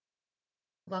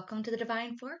Welcome to the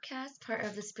Divine Forecast, part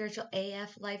of the Spiritual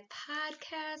AF Life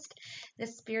podcast.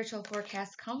 This spiritual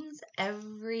forecast comes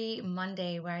every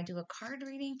Monday where I do a card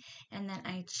reading and then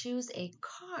I choose a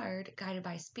card guided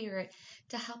by Spirit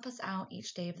to help us out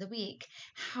each day of the week.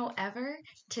 However,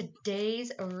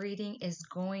 today's reading is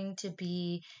going to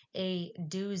be a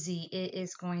doozy. It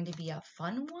is going to be a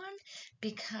fun one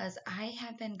because I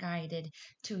have been guided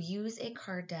to use a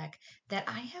card deck that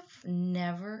I have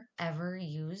never ever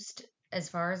used, as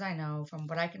far as I know, from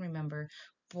what I can remember,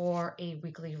 for a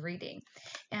weekly reading.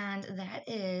 And that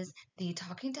is the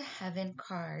Talking to Heaven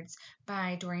cards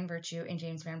by Doreen Virtue and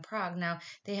James Van Praagh. Now,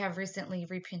 they have recently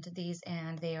reprinted these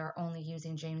and they are only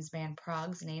using James Van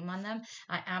Praagh's name on them.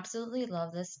 I absolutely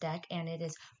love this deck and it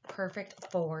is perfect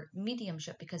for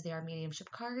mediumship because they are mediumship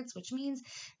cards, which means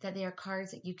that they are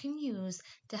cards that you can use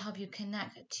to help you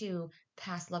connect to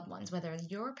past loved ones, whether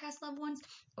your past loved ones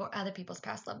or other people's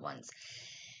past loved ones.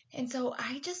 And so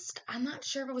I'm not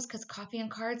sure if it was because Coffee and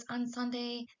Cards on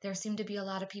Sunday, there seemed to be a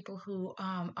lot of people who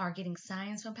are getting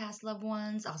signs from past loved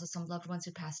ones, also some loved ones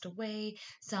who passed away,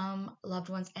 some loved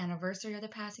ones' anniversary of their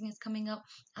passing is coming up.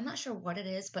 I'm not sure what it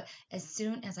is, but as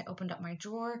soon as I opened up my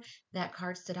drawer, that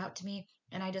card stood out to me,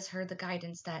 and I just heard the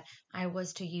guidance that I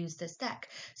was to use this deck.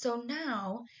 So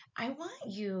now I want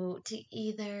you to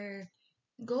either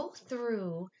go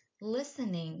through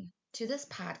listening to this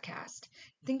podcast,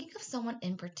 thinking of someone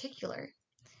in particular,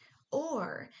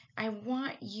 or I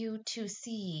want you to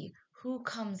see who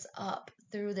comes up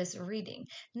through this reading.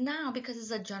 Now, because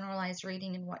it's a generalized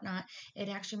reading and whatnot, it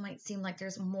actually might seem like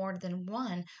there's more than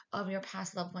one of your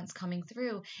past loved ones coming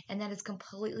through, and that is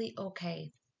completely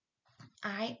okay.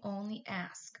 I only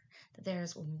ask that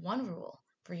there's one rule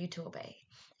for you to obey,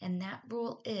 and that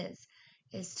rule is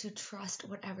to trust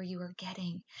whatever you are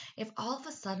getting. If all of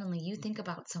a sudden you think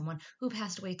about someone who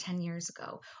passed away 10 years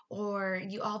ago, or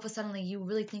you all of a sudden you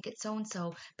really think it's so and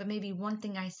so, but maybe one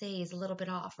thing I say is a little bit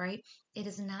off, right? It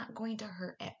is not going to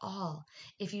hurt at all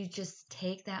if you just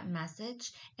take that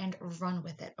message and run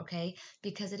with it, okay?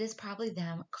 Because it is probably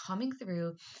them coming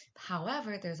through.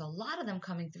 However, there's a lot of them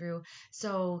coming through,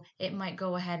 so it might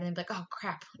go ahead and be like, oh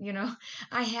crap,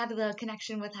 I had the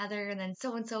connection with Heather and then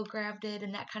so and so grabbed it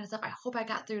and that kind of stuff. I hope I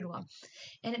got through to them.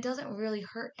 And it doesn't really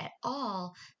hurt at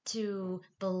all to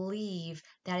believe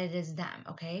that it is them,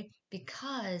 okay?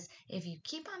 Because if you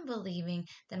keep on believing,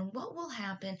 then what will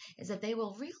happen is that they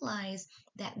will realize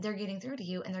that they're getting through to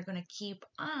you and they're going to keep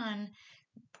on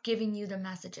giving you the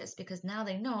messages because now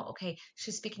they know, okay,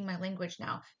 she's speaking my language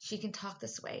now. She can talk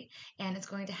this way. And it's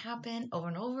going to happen over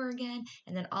and over again.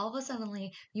 And then all of a sudden,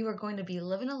 you are going to be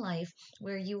living a life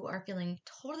where you are feeling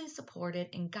totally supported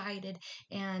and guided.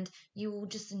 And you will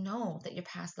just know that your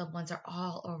past loved ones are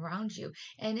all around you.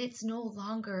 And it's no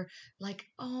longer like,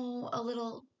 oh, a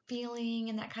little feeling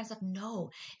and that kind of stuff.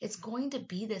 No, it's going to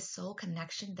be this soul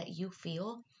connection that you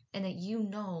feel and that you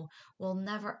know will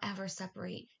never ever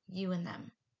separate you and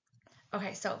them.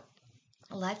 Okay, so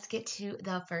let's get to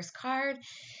the first card.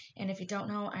 And if you don't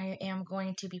know, I am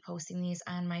going to be posting these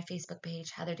on my Facebook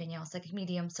page, Heather Danielle Psychic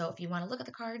Medium. So if you want to look at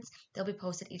the cards, they'll be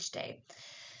posted each day.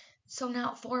 So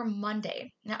now for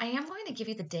Monday. Now I am going to give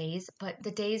you the days, but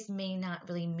the days may not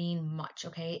really mean much,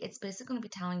 okay? It's basically going to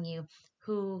be telling you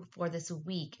who for this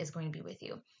week is going to be with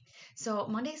you. So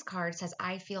Monday's card says,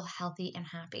 I feel healthy and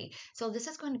happy. So this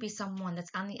is going to be someone that's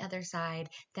on the other side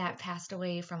that passed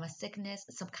away from a sickness,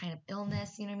 some kind of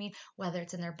illness, you know what I mean? Whether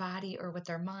it's in their body or with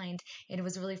their mind. And it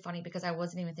was really funny because I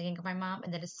wasn't even thinking of my mom.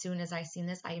 And then as soon as I seen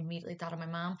this, I immediately thought of my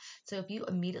mom. So if you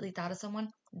immediately thought of someone,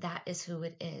 that is who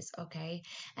it is, okay?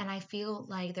 And I feel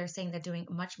like they're saying they're doing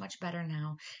much, much better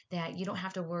now, that you don't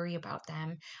have to worry about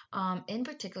them. In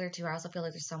particular, too, I also feel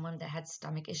like there's someone that had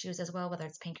stomach issues as well, whether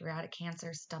it's pancreatic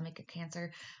cancer, stomach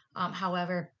cancer.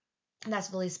 However,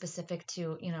 that's really specific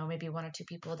to, maybe one or two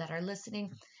people that are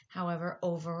listening. However,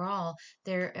 overall,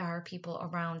 there are people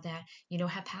around that,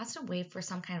 have passed away for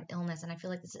some kind of illness. And I feel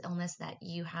like this is illness that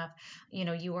you have,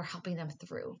 you are helping them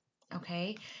through.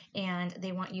 Okay. And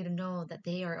they want you to know that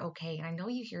they are okay. And I know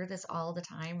you hear this all the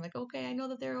time, like, okay, I know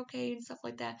that they're okay and stuff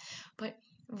like that. But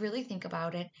really think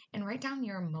about it and write down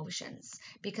your emotions.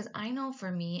 Because I know for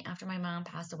me, after my mom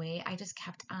passed away, I just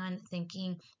kept on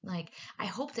thinking, like, I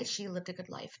hope that she lived a good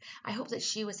life. I hope that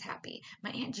she was happy. My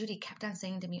Aunt Judy kept on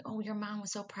saying to me, oh, your mom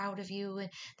was so proud of you and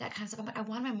that kind of stuff. I'm like, I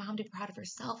wanted my mom to be proud of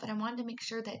herself and I wanted to make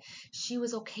sure that she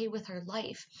was okay with her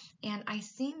life. And I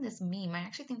seen this meme. I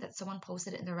actually think that someone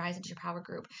posted it in the Rise into Your Power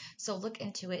group. So look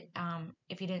into it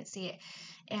if you didn't see it.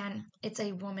 And it's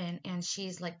a woman and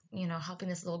she's like, helping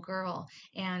this little girl.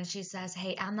 And she says,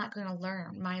 hey, I'm not going to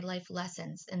learn my life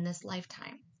lessons in this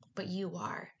lifetime, but you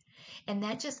are. And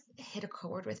that just hit a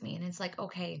chord with me. And it's like,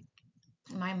 okay,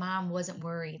 my mom wasn't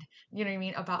worried, you know what I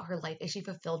mean, about her life, if she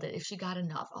fulfilled it, if she got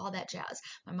enough, all that jazz.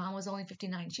 My mom was only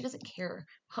 59. She doesn't care,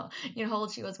 you know, how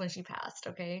old she was when she passed,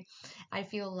 okay? I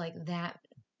feel like that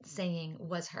saying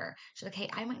was her. She's like, hey,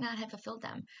 I might not have fulfilled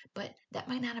them, but that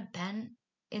might not have been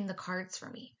in the cards for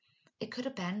me. It could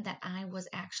have been that I was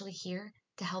actually here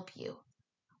to help you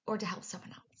or to help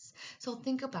someone else. So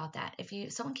think about that.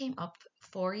 If someone came up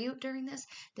for you during this,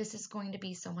 this is going to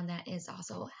be someone that is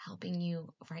also helping you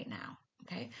right now.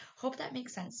 Okay. Hope that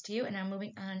makes sense to you. And I'm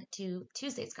moving on to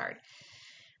Tuesday's card.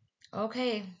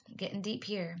 Okay, getting deep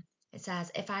here. It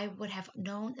says, if I would have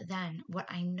known then what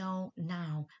I know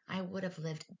now, I would have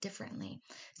lived differently.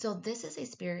 So, this is a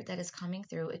spirit that is coming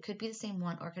through. It could be the same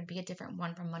one or it could be a different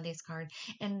one from Monday's card.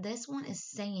 And this one is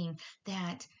saying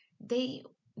that they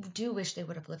do wish they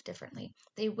would have lived differently.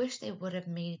 They wish they would have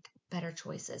made better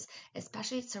choices,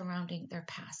 especially surrounding their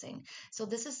passing. So,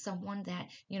 this is someone that,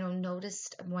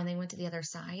 noticed when they went to the other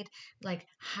side, like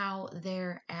how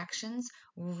their actions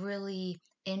really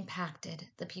impacted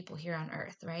the people here on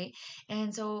earth, right?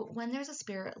 And so when there's a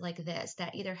spirit like this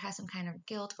that either has some kind of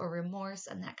guilt or remorse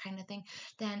and that kind of thing,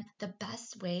 then the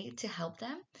best way to help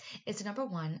them is to, number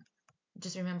one,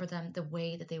 just remember them the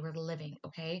way that they were living,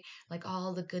 okay? Like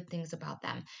all the good things about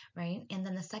them, right? And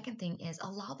then the second thing is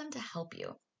allow them to help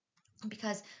you.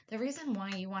 Because the reason why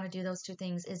you want to do those two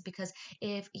things is because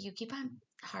if you keep on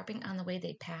harping on the way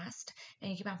they passed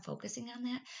and you keep on focusing on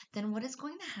that, then what is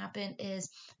going to happen is,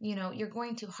 you're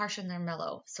going to harshen their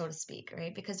mellow, so to speak,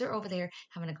 right? Because they're over there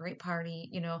having a great party,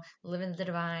 living the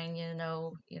divine,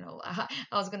 I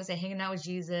was going to say hanging out with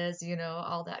Jesus,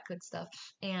 all that good stuff.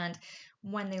 And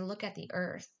when they look at the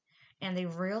earth, and they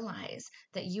realize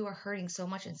that you are hurting so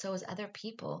much and so is other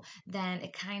people, then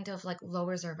it kind of like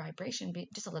lowers their vibration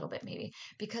just a little bit maybe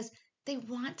because they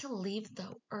want to leave the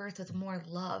earth with more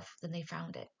love than they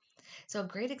found it. So a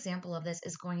great example of this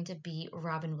is going to be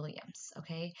Robin Williams,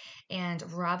 okay? And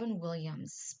Robin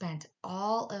Williams spent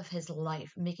all of his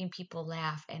life making people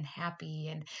laugh and happy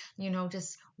and,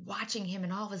 just watching him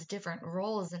in all of his different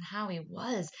roles and how he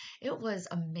was. It was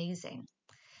amazing.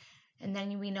 And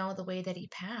then we know the way that he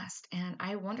passed. And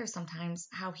I wonder sometimes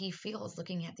how he feels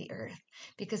looking at the earth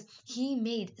because he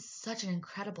made such an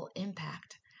incredible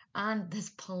impact on this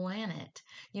planet,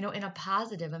 in a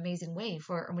positive, amazing way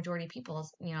for a majority of people,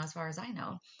 as far as I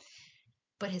know.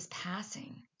 But his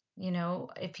passing,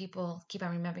 if people keep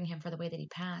on remembering him for the way that he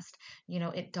passed,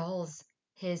 it dulls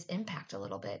his impact a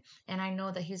little bit. And I know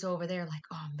that he's over there like,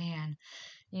 oh man,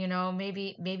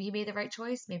 maybe he made the right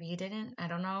choice, maybe he didn't. I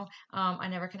don't know. I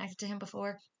never connected to him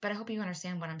before, but I hope you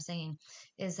understand what I'm saying.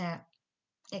 Is that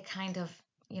it kind of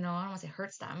I don't want to say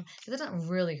hurts them because it doesn't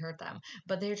really hurt them,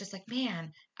 but they're just like,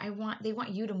 man, they want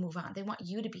you to move on. They want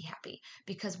you to be happy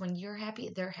because when you're happy,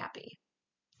 they're happy.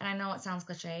 And I know it sounds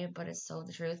cliche, but it's so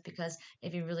the truth because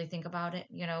if you really think about it,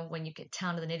 when you get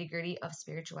down to the nitty gritty of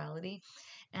spirituality,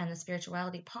 and the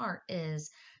spirituality part is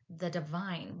the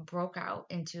divine broke out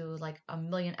into like a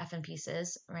million effing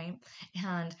pieces, right?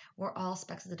 And we're all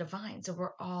specks of the divine. So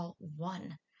we're all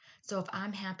one. So if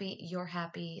I'm happy, you're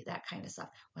happy, that kind of stuff.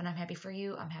 When I'm happy for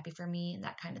you, I'm happy for me, and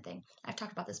that kind of thing. I've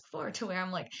talked about this before to where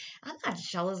I'm like, I'm not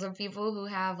jealous of people who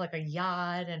have like a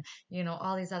yacht and,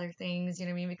 all these other things, you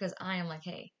know what I mean? Because I am like,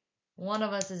 hey, one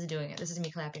of us is doing it. This is me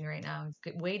clapping right now.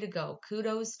 Good way to go.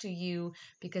 Kudos to you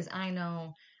because I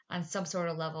know on some sort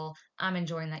of level, I'm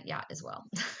enjoying that yacht as well.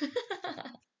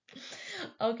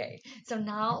 Okay, so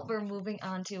now we're moving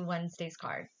on to Wednesday's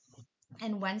card.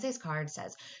 And Wednesday's card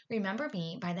says, remember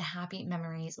me by the happy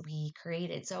memories we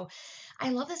created. So I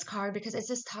love this card because it's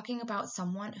just talking about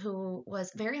someone who was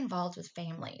very involved with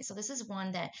family. So this is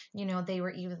one that, they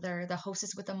were either the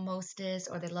hostess with the mostest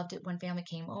or they loved it when family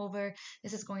came over.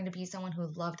 This is going to be someone who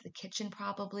loved the kitchen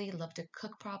probably, loved to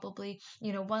cook probably,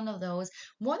 one of those.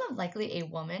 More than likely a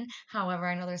woman. However,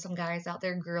 I know there's some guys out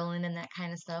there grilling and that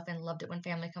kind of stuff and loved it when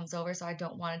family comes over. So I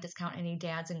don't want to discount any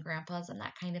dads and grandpas and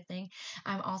that kind of thing.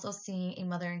 I'm also seeing a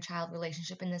mother and child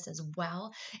relationship in this as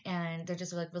well. And they're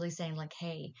just like really saying like,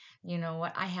 hey, you know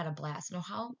what? I had a blast.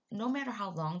 No matter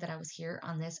how long that I was here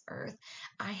on this earth,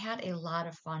 I had a lot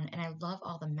of fun and I love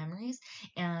all the memories.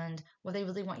 And what they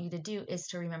really want you to do is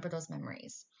to remember those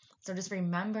memories. So just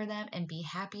remember them and be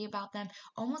happy about them.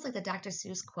 Almost like the Dr.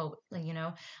 Seuss quote, like,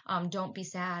 don't be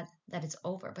sad that it's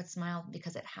over, but smile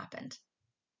because it happened.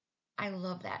 I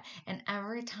love that. And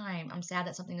every time I'm sad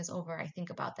that something is over, I think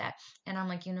about that. And I'm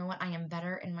like, you know what? I am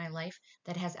better in my life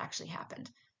that has actually happened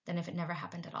than if it never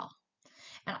happened at all.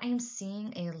 And I am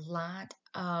seeing a lot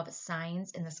of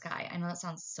signs in the sky. I know that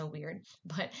sounds so weird,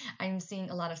 but I'm seeing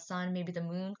a lot of sun, maybe the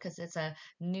moon, because it's a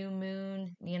new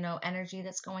moon, energy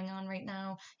that's going on right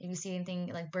now. If you see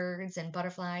anything like birds and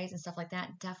butterflies and stuff like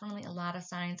that, definitely a lot of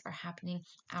signs are happening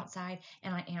outside.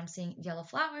 And I am seeing yellow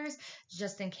flowers,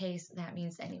 just in case that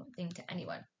means anything to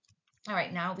anyone. All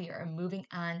right, now we are moving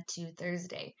on to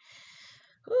Thursday.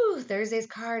 Whew, Thursday's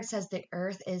card says the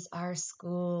earth is our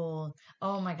school.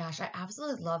 Oh my gosh, I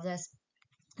absolutely love this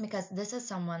because this is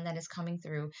someone that is coming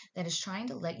through that is trying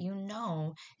to let you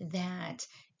know that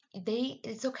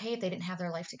it's okay if they didn't have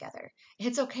their life together.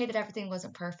 It's okay that everything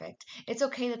wasn't perfect. It's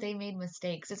okay that they made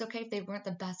mistakes. It's okay if they weren't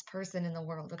the best person in the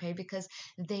world, okay? Because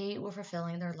they were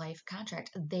fulfilling their life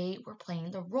contract. They were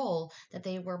playing the role that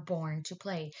they were born to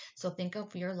play. So think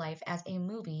of your life as a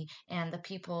movie, and the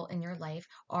people in your life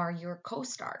are your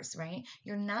co-stars, right?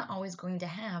 You're not always going to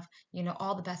have,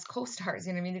 all the best co-stars.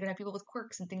 You know what I mean? You're gonna have people with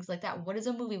quirks and things like that. What is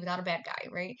a movie without a bad guy,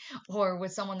 right? Or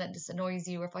with someone that just annoys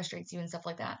you or frustrates you and stuff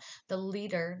like that. The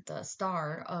leader, the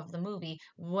star of the movie,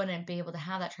 wouldn't be able to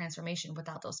have that transformation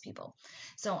without those people.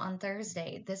 So on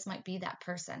Thursday, this might be that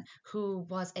person who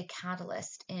was a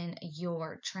catalyst in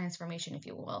your transformation, if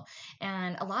you will.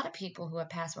 And a lot of people who have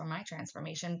passed were my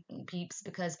transformation peeps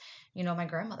because, my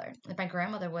grandmother. If my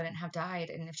grandmother wouldn't have died,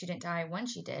 and if she didn't die when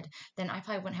she did, then I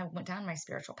probably wouldn't have went down my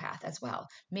spiritual path as well.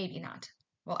 Maybe not.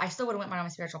 Well, I still would have went on my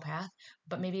spiritual path,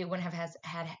 but maybe it wouldn't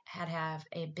have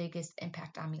a biggest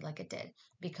impact on me like it did,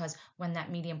 because when that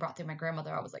medium brought through my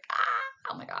grandmother, I was like,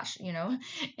 oh my gosh.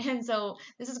 And so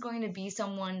this is going to be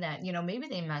someone that, maybe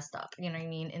they messed up, you know what I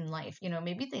mean, in life.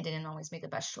 Maybe they didn't always make the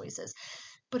best choices,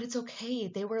 but it's okay.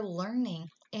 They were learning.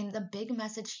 And the big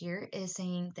message here is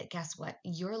saying that guess what?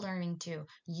 You're learning too.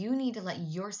 You need to let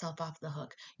yourself off the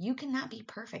hook. You cannot be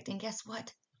perfect. And guess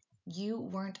what? You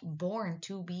weren't born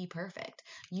to be perfect.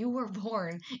 You were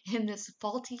born in this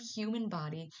faulty human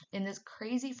body, in this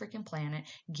crazy freaking planet.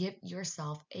 Give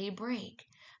yourself a break.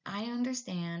 I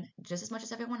understand just as much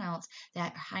as everyone else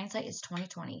that hindsight is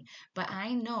 2020, but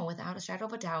I know without a shadow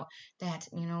of a doubt that,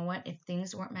 you know what, if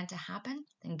things weren't meant to happen,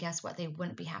 then guess what? They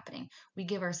wouldn't be happening. We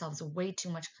give ourselves way too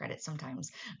much credit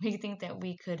sometimes. We think that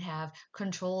we could have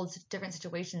controlled different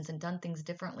situations and done things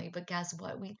differently, but guess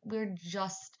what? We're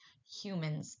just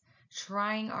humans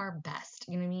trying our best.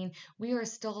 You know what I mean? We are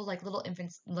still like little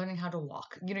infants learning how to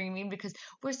walk. You know what I mean? Because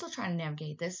we're still trying to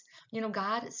navigate this.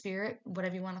 God, spirit,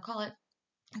 whatever you want to call it,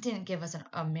 didn't give us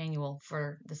a manual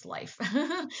for this life.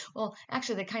 Well,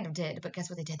 actually, they kind of did, but guess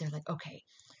what they did? They're like, okay,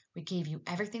 we gave you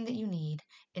everything that you need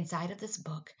inside of this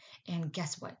book, and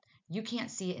guess what? You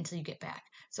can't see it until you get back.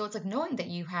 So it's like knowing that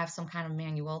you have some kind of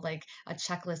manual, like a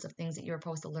checklist of things that you're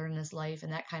supposed to learn in this life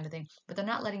and that kind of thing, but they're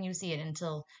not letting you see it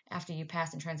until after you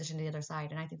pass and transition to the other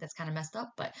side. And I think that's kind of messed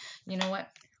up, but you know what?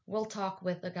 We'll talk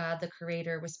with the God, the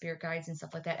creator, with spirit guides and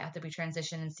stuff like that after we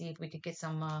transition and see if we could get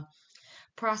some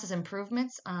process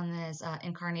improvements on this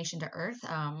incarnation to Earth.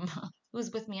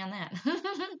 Who's with me on that?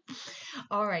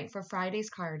 All right, for Friday's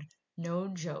card, no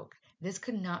joke. This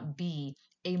could not be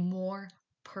a more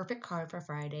perfect card for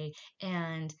Friday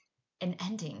and an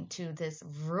ending to this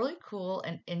really cool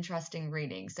and interesting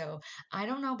reading. So, I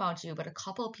don't know about you, but a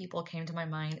couple of people came to my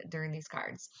mind during these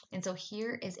cards. And so,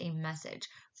 here is a message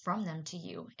from them to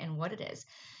you. And what it is: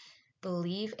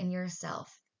 believe in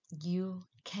yourself. You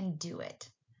can do it.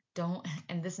 Don't,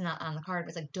 and this is not on the card, but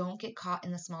it's like, don't get caught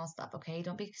in the small stuff, okay?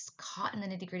 Don't be caught in the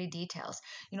nitty gritty details.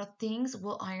 Things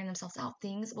will iron themselves out,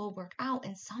 things will work out.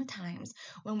 And sometimes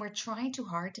when we're trying too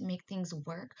hard to make things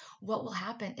work, what will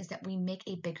happen is that we make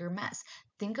a bigger mess.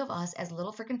 Think of us as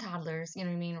little freaking toddlers, you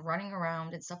know what I mean, running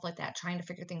around and stuff like that, trying to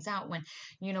figure things out when,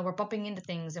 we're bumping into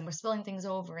things and we're spilling things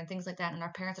over and things like that. And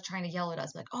our parents are trying to yell at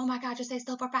us, like, oh my God, just stay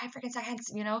still for 5 freaking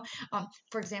seconds.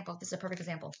 For example, this is a perfect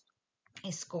example.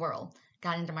 A squirrel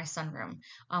got into my sunroom.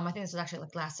 I think this was actually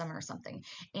like last summer or something.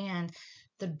 And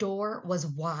the door was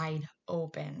wide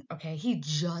open. Okay. He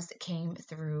just came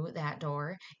through that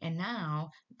door. And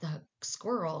now the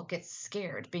squirrel gets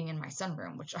scared being in my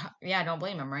sunroom, which, yeah, I don't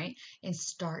blame him, right? And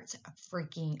starts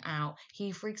freaking out.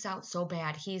 He freaks out so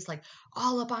bad. He's like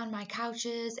all up on my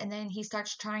couches. And then he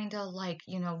starts trying to, like,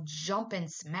 jump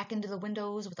and smack into the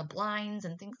windows with the blinds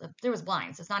and things. There was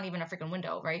blinds. It's not even a freaking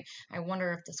window, right? I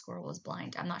wonder if the squirrel was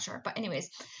blind. I'm not sure. But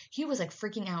anyways, he was like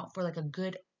freaking out for like a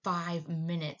good 5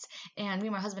 minutes. And me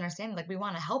and my husband are standing like we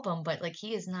want to help him, but like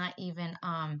he is not even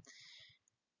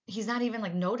he's not even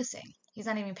like noticing. He's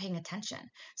not even paying attention.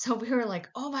 So we were like,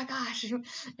 oh my gosh.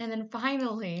 And then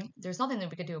finally, there's nothing that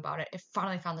we could do about it. It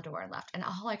finally found the door and left. And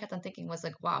all I kept on thinking was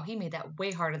like, wow, he made that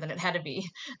way harder than it had to be.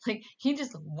 Like he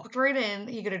just walked right in.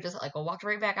 He could have just like walked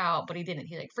right back out, but he didn't.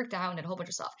 He like freaked out and did a whole bunch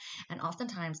of stuff. And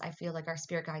oftentimes I feel like our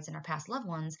spirit guides and our past loved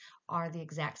ones are the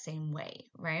exact same way,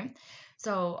 right?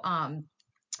 So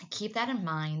keep that in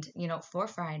mind, for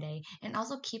Friday. And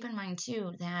also keep in mind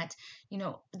too that,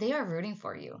 they are rooting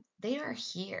for you. They are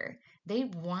here. They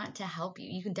want to help you.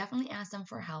 You can definitely ask them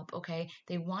for help, okay?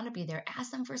 They want to be there.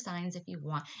 Ask them for signs if you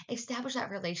want. Establish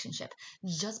that relationship.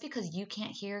 Just because you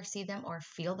can't hear, see them, or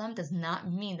feel them does not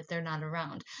mean that they're not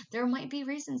around. There might be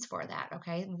reasons for that,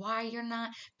 okay? Why you're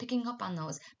not picking up on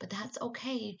those, but that's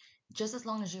okay. Just as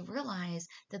long as you realize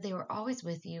that they were always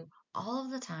with you all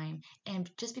of the time, and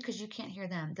just because you can't hear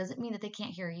them doesn't mean that they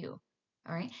can't hear you.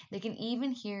 All right. They can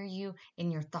even hear you in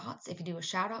your thoughts if you do a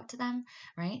shout out to them,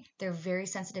 right? They're very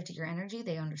sensitive to your energy.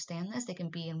 They understand this. They can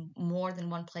be in more than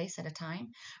one place at a time.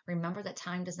 Remember that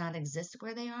time does not exist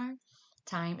where they are.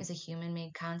 Time is a human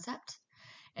made concept.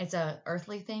 It's a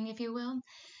earthly thing, if you will.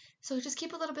 So just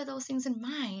keep a little bit of those things in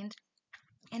mind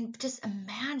and just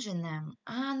imagine them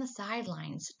on the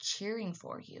sidelines cheering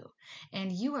for you.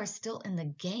 And you are still in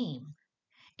the game,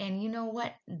 and you know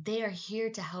what? They are here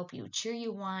to help you, cheer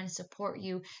you on, support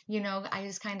you. I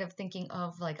was kind of thinking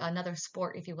of like another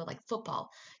sport, if you will, like football.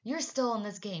 You're still in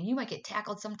this game. You might get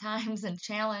tackled sometimes and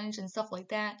challenged and stuff like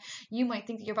that. You might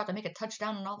think that you're about to make a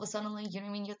touchdown and all of a sudden, you know what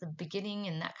I mean? You're at the beginning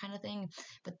and that kind of thing.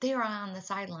 But they're on the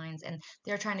sidelines and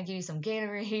they're trying to give you some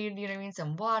Gatorade, you know what I mean?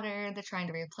 Some water. They're trying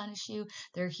to replenish you.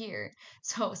 They're here.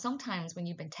 So sometimes when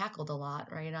you've been tackled a lot,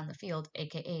 right, on the field,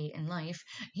 AKA in life,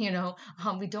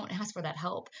 we don't ask for that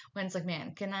help when it's like,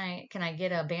 man, can I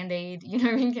get a band-aid? You know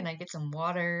what I mean? Can I get some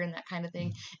water and that kind of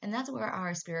thing? And that's where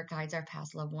our spirit guides, our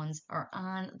past loved ones, are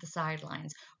on the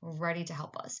sidelines, ready to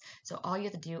help us. So all you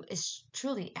have to do is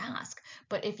truly ask.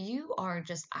 But if you are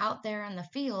just out there in the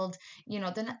field,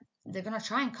 then they're going to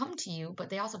try and come to you, but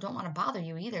they also don't want to bother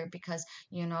you either because,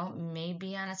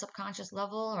 maybe on a subconscious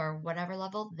level or whatever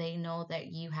level, they know that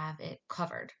you have it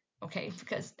covered. Okay,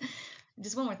 because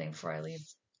just one more thing before I leave,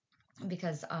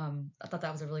 because I thought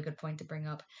that was a really good point to bring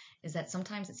up, is that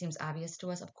sometimes it seems obvious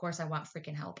to us. Of course, I want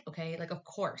freaking help. Okay, like of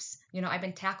course, I've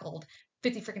been tackled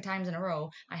 50 freaking times in a row.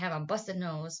 I have a busted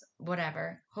nose,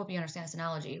 whatever. Hope you understand this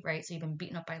analogy, right? So you've been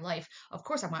beaten up by life. Of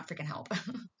course, I want freaking help.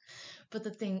 But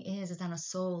the thing is on a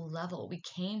soul level, we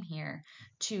came here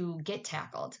to get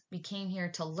tackled. We came here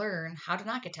to learn how to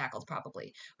not get tackled,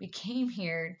 probably. We came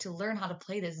here to learn how to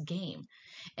play this game.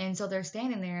 And so they're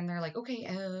standing there and they're like, okay,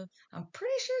 I'm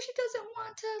pretty sure she doesn't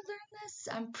want to learn this.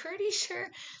 I'm pretty sure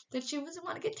that she doesn't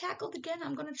want to get tackled again.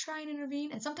 I'm going to try and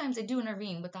intervene. And sometimes they do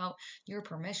intervene without your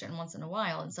permission once in a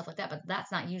while and stuff like that. But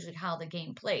that's not usually how the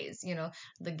game plays.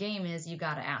 The game is you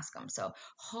got to ask them. So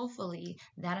hopefully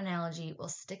that analogy will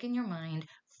stick in your mind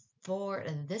for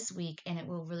this week, and it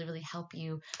will really, really help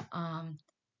you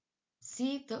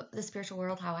see the spiritual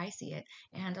world how I see it,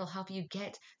 and it'll help you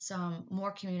get some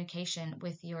more communication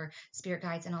with your spirit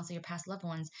guides and also your past loved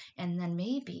ones. And then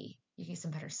maybe you get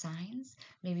some better signs.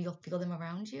 Maybe you'll feel them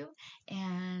around you,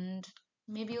 and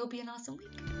maybe it'll be an awesome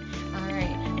week. All